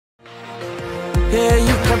Yeah,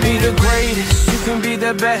 you can be the greatest, you can be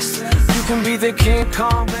the best, you can be the King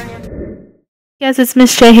Kong. Yes, it's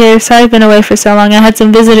Miss J here. Sorry I've been away for so long. I had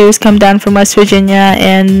some visitors come down from West Virginia,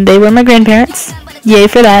 and they were my grandparents. Yay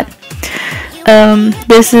for that.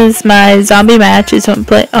 This is my zombie match. It's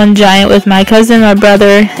on Giant with my cousin, my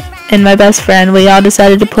brother, and my best friend. We all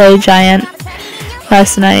decided to play Giant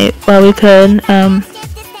last night while we could.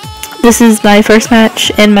 This is my first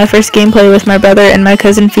match and my first gameplay with my brother and my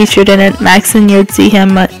cousin featured in it. Maxin, you'd see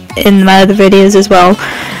him in my other videos as well.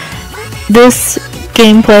 This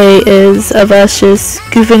gameplay is of us just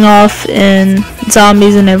goofing off in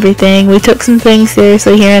zombies and everything. We took some things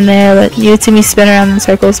seriously here and there, but you'd see me spin around in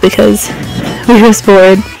circles because we were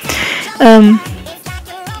bored.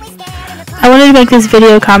 I wanted to make this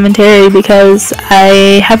video commentary because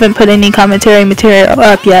I haven't put any commentary material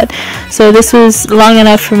up yet, so this was long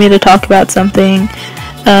enough for me to talk about something.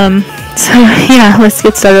 So yeah, let's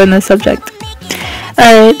get started on this subject.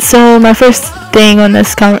 Alright, so my first thing on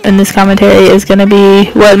this in this commentary is going to be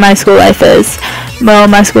what my school life is. Well,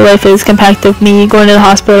 my school life is compact of me going to the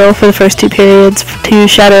hospital for the first 2 periods to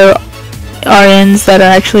shadow RNs that are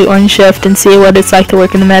actually on shift and see what it's like to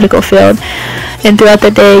work in the medical field. And throughout the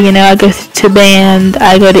day, you know, I go to band,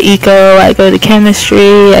 I go to eco, I go to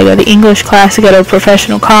chemistry, I go to English class, I go to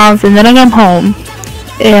professional conf, and then I come home.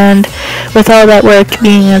 And with all that work,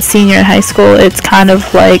 being a senior in high school, it's kind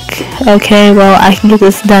of like, okay, well, I can get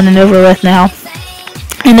this done and over with now.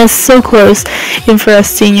 And it's so close. And for us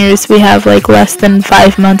seniors, we have like less than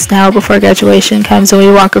 5 months now before graduation comes and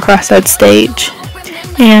we walk across that stage.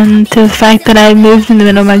 And to the fact that I moved in the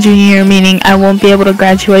middle of my junior year, meaning I won't be able to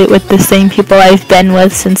graduate with the same people I've been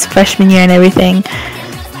with since freshman year and everything.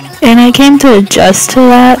 And I came to adjust to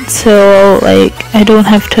that, so like I don't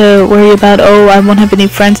have to worry about, oh, I won't have any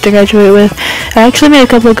friends to graduate with. I actually made a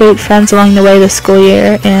couple of great friends along the way this school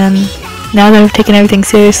year, and now that I've taken everything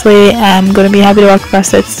seriously, I'm going to be happy to walk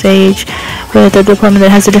across that stage with a diploma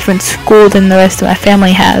that has a different school than the rest of my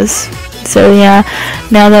family has. So yeah,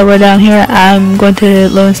 now that we're down here, I'm going to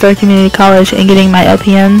Lone Star Community College and getting my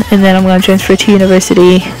LPN, and then I'm going to transfer to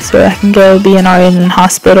university so I can go be an RN in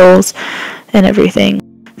hospitals and everything.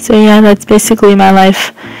 So yeah, that's basically my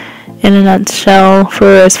life in a nutshell for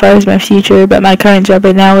as far as my future, but my current job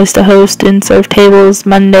right now is to host and serve tables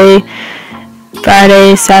Monday,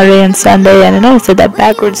 Friday, Saturday, and Sunday. And I know I said that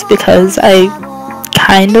backwards because I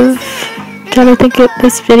kind of tried to think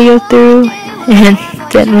this video through and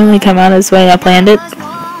didn't really come out as the way I planned it.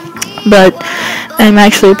 But I'm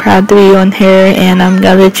actually proud to be on here, and I'm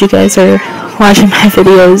glad that you guys are watching my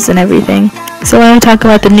videos and everything. So I want to talk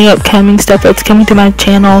about the new upcoming stuff that's coming to my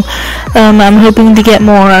channel. I'm hoping to get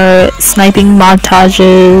more sniping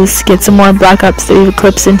montages, get some more Black Ops 3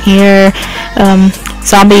 clips in here,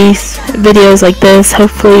 zombies videos like this,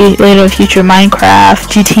 hopefully later in the future Minecraft,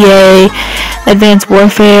 GTA, Advanced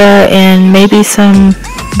Warfare, and maybe some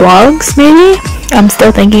vlogs maybe? I'm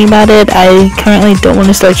still thinking about it. I currently don't want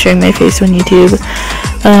to start showing my face on YouTube.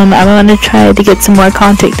 I want to try to get some more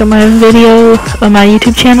content on my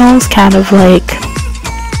YouTube channels, kind of like,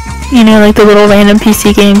 you know, like the little random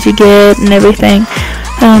PC games you get and everything.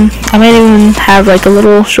 I might even have like a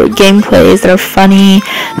little short gameplays that are funny,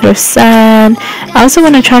 that are sad. I also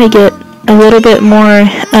want to try to get a little bit more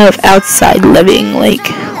of outside living, like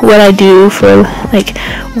what I do for, like,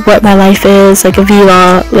 what my life is, like a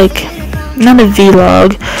vlog, like, not a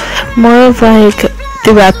vlog, more of like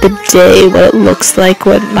throughout the day, what it looks like,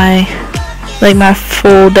 what my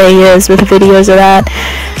full day is with videos of that,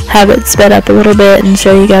 have it sped up a little bit and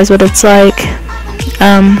show you guys what it's like.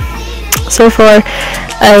 So far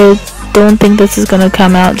I don't think this is going to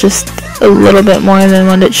come out just a little bit more than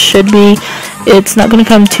what it should be. It's not going to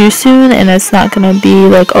come too soon, and it's not going to be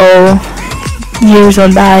like, oh, years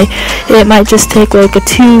went by. It might just take like a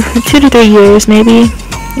 2 to 3 years maybe,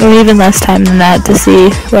 or even less time than that, to see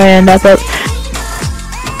where I end up at.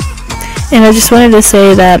 And I just wanted to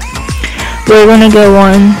say that we're going to go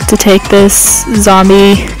on to take this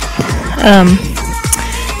zombie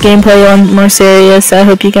gameplay on more serious. I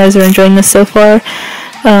hope you guys are enjoying this so far.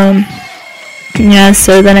 Yeah,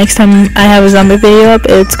 so the next time I have a zombie video up,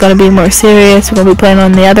 it's going to be more serious. We're going to be playing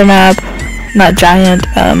on the other map, not Giant,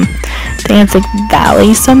 I think it's like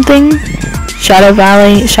Valley something, Shadow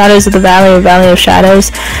Valley, Shadows of the Valley, or Valley of Shadows.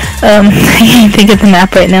 I can't think of the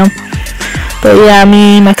map right now. But yeah,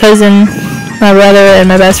 me, my cousin, my brother, and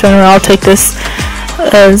my best friend will all take this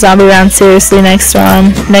zombie round seriously next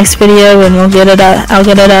video, and we'll get it up. I'll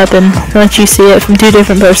get it up and let you see it from 2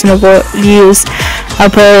 different personal views. I'll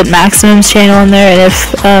put Maximum's channel in there, and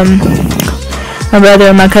if my brother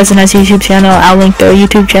and my cousin has a YouTube channel, I'll link their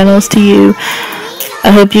YouTube channels to you. I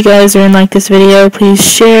hope you guys are like this video. Please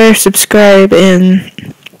share, subscribe, and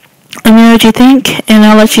let me know what you think, and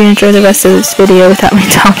I'll let you enjoy the rest of this video without me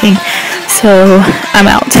talking. So, I'm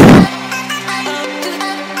out.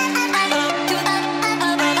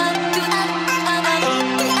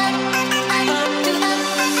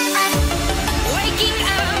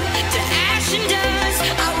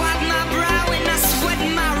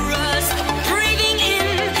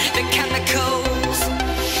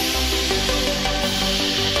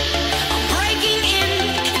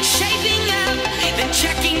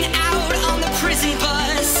 Prison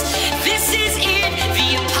bus. This is it,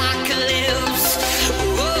 the apocalypse.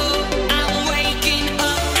 Whoa.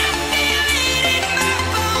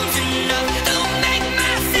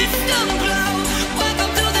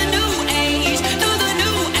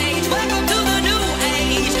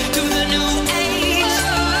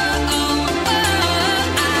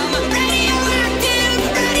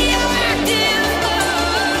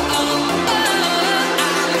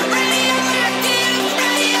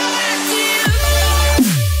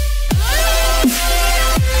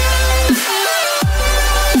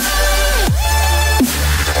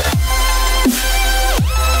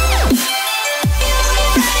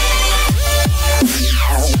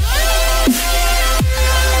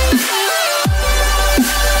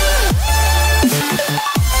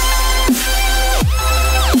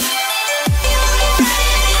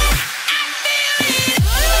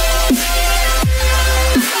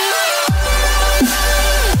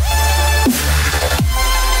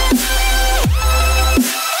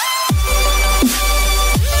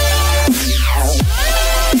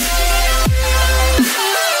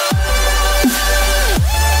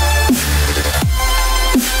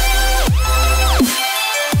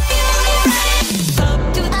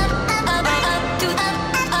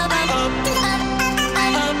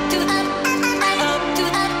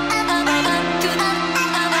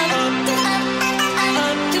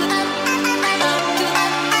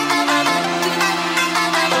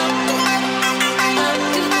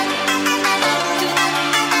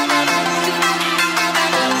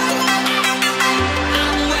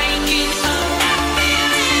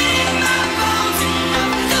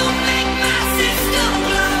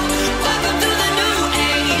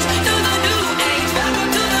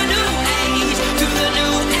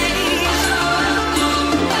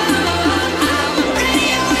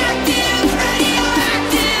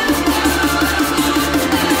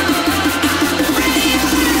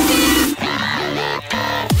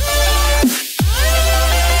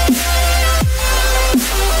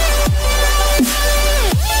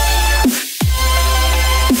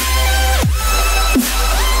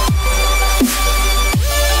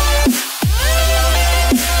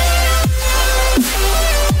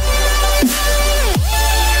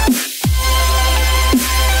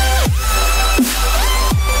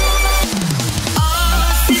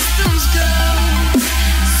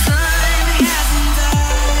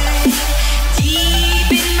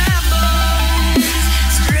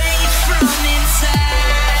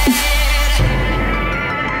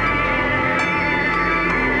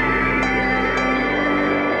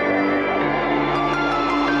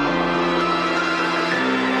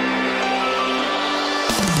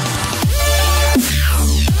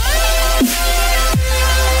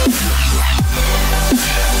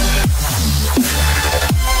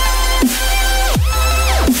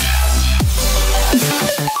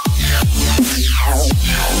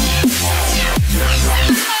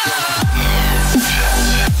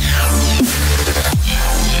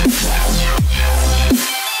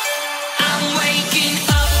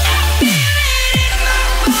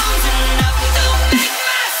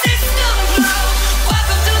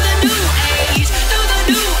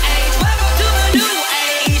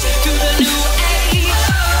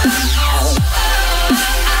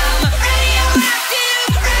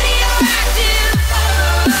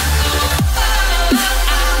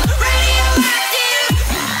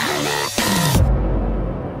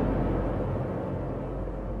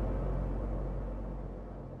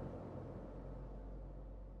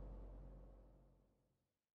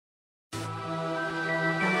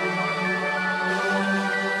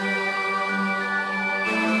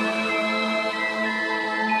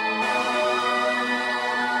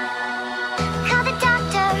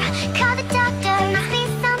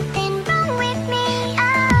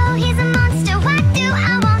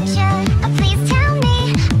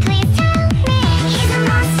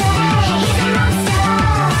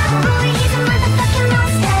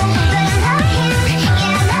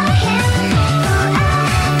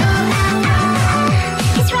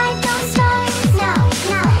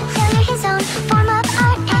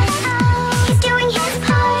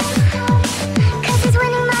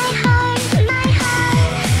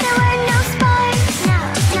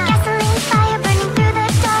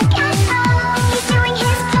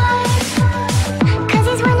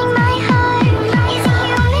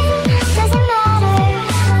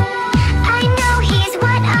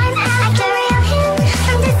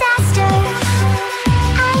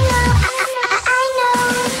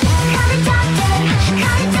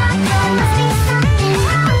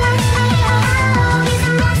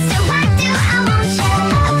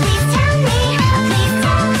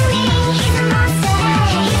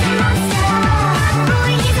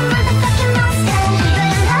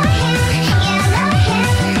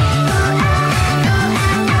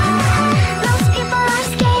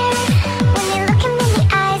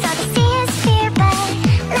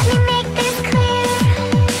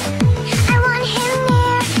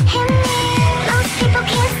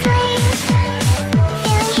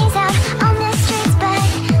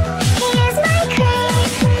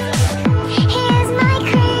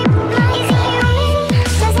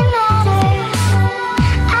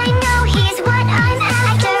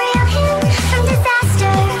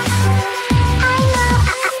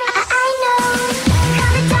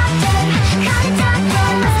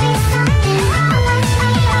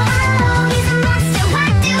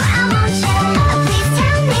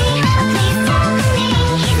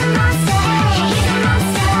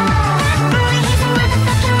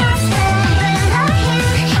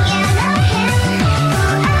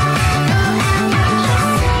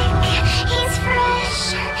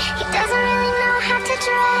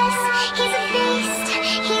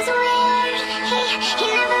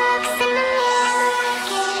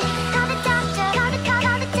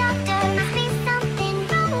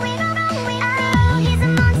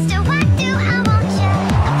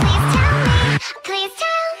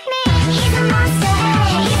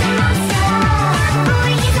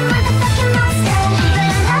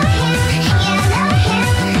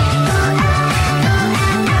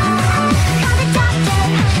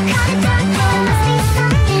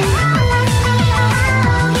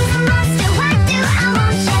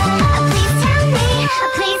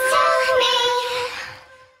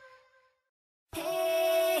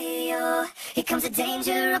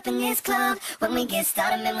 danger up in this club. When we get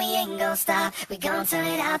started, man, we ain't gon' stop. We gon' turn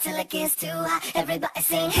it out till it gets too hot. Everybody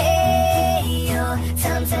sing, hey, yo.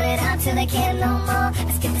 Tell them turn it out till they can't no more.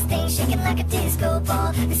 Let's get this thing shaking like a disco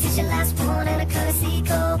ball. This is your last one and a courtesy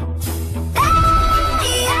call.